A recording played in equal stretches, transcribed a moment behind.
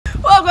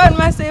Welcome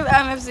massive,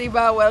 I'm FC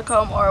Bar.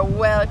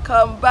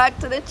 Welcome back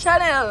to the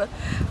channel.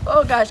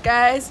 Oh gosh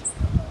guys,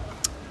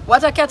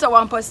 what a cat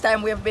one post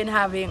time we've been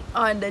having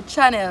on the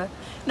channel.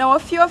 Now a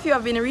few of you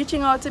have been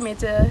reaching out to me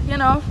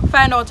to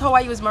find out how I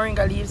use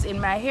moringa leaves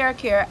in my hair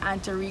care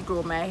and to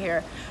regrow my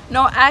hair.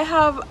 Now I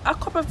have a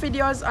couple of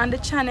videos on the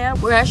channel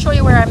where I show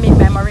you where I make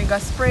my moringa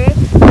spray,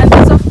 and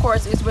this of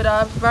course is with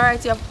a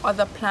variety of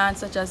other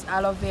plants such as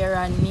aloe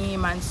vera,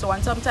 neem and so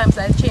on. Sometimes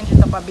I change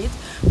it up a bit,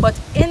 but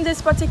in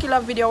this particular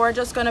video we're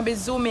just going to be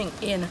zooming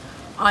in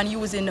on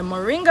using the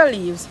moringa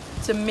leaves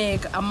to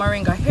make a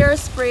moringa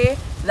hairspray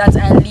that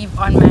I leave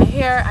on my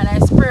hair and I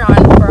spray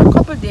on for a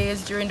couple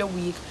days during the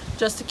week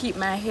just to keep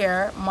my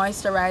hair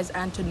moisturized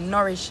and to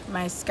nourish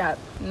my scalp.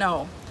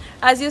 Now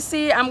as you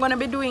see, I'm going to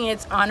be doing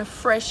it on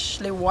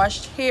freshly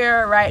washed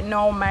hair. Right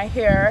now my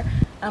hair,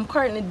 I'm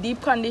currently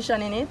deep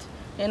conditioning it,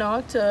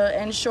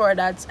 to ensure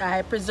that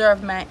I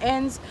preserve my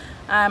ends.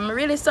 I'm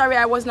really sorry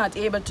I was not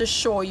able to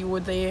show you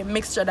the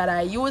mixture that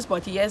I use,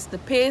 but yes, the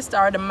paste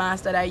or the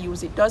mask that I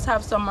use, it does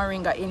have some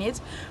moringa in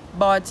it.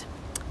 But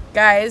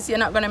guys, you're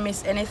not gonna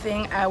miss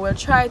anything. I will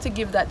try to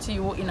give that to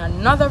you in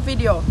another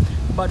video,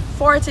 but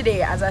for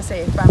today, as I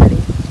say,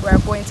 family, we're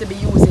going to be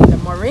using the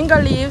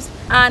moringa leaves,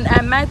 and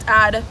I might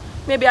add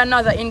maybe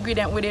another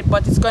ingredient with it,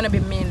 but it's going to be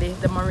mainly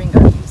the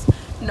moringa leaves.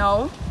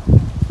 Now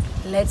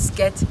let's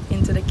get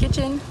into the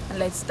kitchen and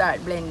let's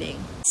start blending.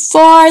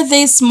 For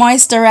this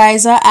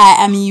moisturizer, I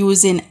am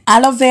using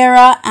aloe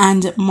vera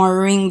and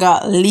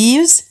moringa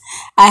leaves.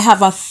 I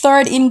have a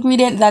third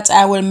ingredient that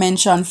I will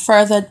mention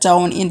further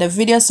down in the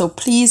video, so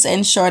please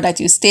ensure that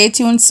you stay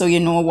tuned so you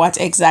know what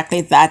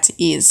exactly that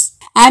is.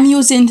 I'm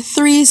using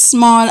 3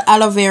 small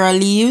aloe vera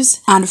leaves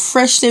and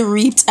freshly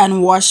reaped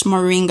and washed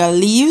moringa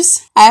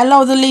leaves. I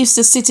allow the leaves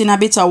to sit in a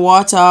bit of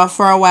water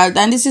for a while,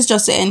 and this is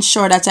just to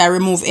ensure that I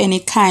remove any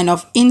kind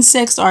of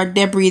insects or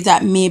debris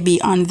that may be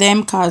on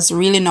them, because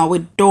really now we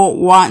don't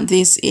want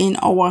this in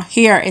our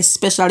hair,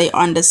 especially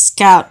on the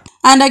scalp.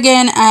 And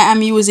again, I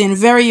am using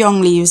very young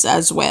leaves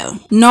as well.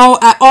 Now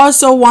I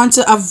also want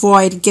to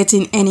avoid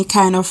getting any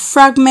kind of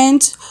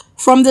fragment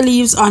from the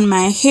leaves on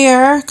my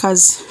hair,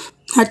 because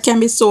that can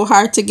be so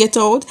hard to get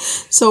out.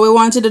 So we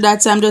want to do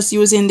that, so I'm just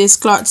using this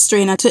cloth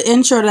strainer to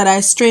ensure that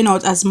I strain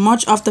out as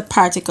much of the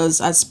particles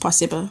as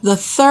possible. The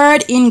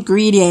third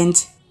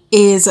ingredient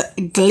is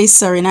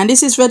glycerin, and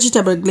this is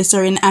vegetable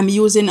glycerin. I'm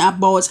using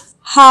about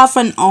half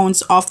an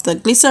ounce of the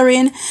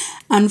glycerin.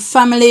 And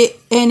family,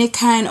 any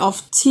kind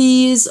of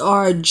teas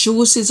or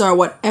juices or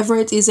whatever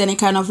it is, any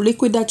kind of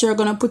liquid that you're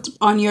gonna put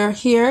on your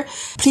hair,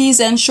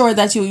 please ensure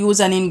that you use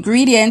an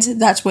ingredient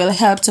that will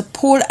help to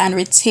pull and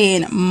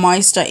retain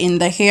moisture in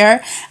the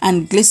hair,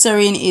 and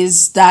glycerin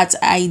is that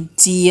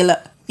ideal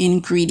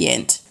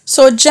ingredient.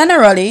 So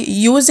generally,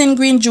 using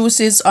green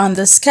juices on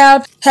the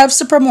scalp helps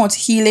to promote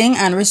healing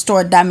and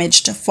restore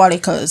damaged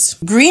follicles.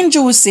 Green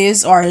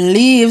juices or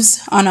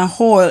leaves on a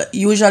whole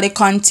usually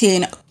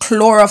contain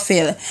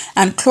chlorophyll,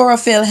 and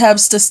chlorophyll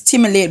helps to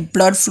stimulate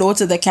blood flow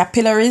to the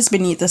capillaries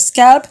beneath the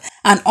scalp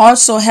and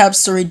also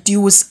helps to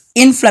reduce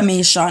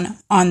inflammation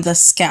on the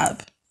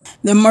scalp.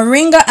 The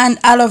moringa and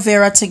aloe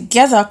vera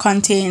together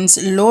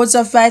contains loads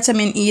of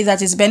vitamin E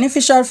that is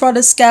beneficial for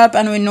the scalp,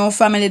 and we know,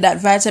 family, that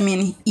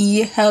vitamin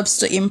E helps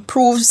to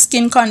improve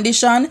skin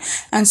condition.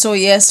 And so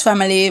yes,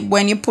 family,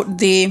 when you put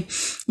the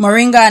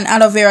moringa and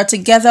aloe vera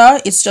together,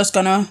 it's just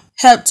gonna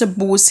help to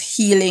boost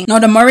healing. Now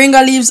the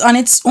moringa leaves on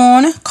its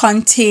own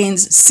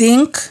contains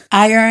zinc,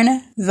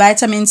 iron,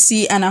 vitamin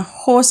C and a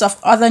host of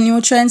other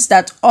nutrients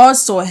that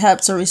also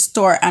help to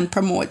restore and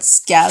promote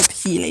scalp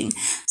healing.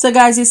 So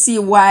guys, you see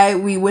why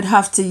we would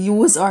have to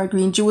use our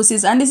green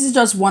juices, and this is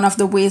just one of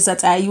the ways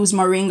that I use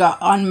moringa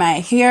on my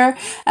hair.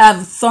 I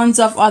have tons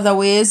of other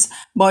ways,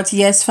 but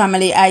yes,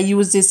 family, I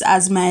use this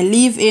as my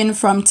leave-in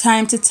from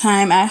time to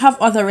time. I have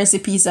other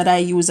recipes that I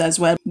use as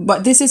well,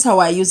 but this is how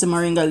I use the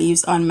moringa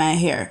leaves on my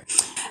hair.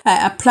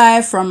 I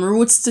apply from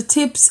roots to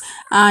tips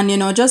and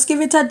just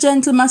give it a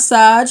gentle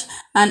massage,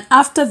 and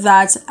after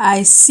that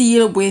I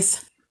seal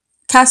with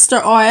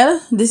castor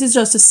oil. This is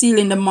just to seal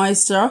in the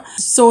moisture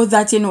so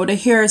that the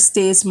hair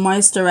stays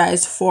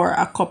moisturized for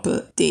a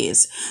couple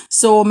days.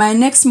 So my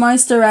next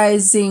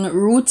moisturizing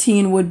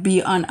routine would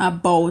be on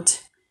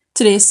about,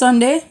 today's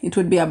Sunday, it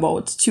would be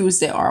about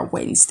Tuesday or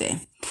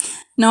Wednesday.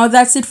 Now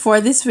that's it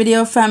for this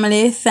video,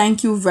 family.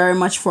 Thank you very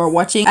much for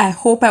watching. I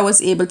hope I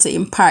was able to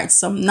impart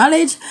some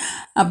knowledge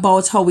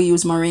about how we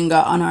use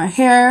moringa on our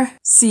hair.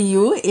 See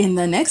you in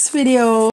the next video.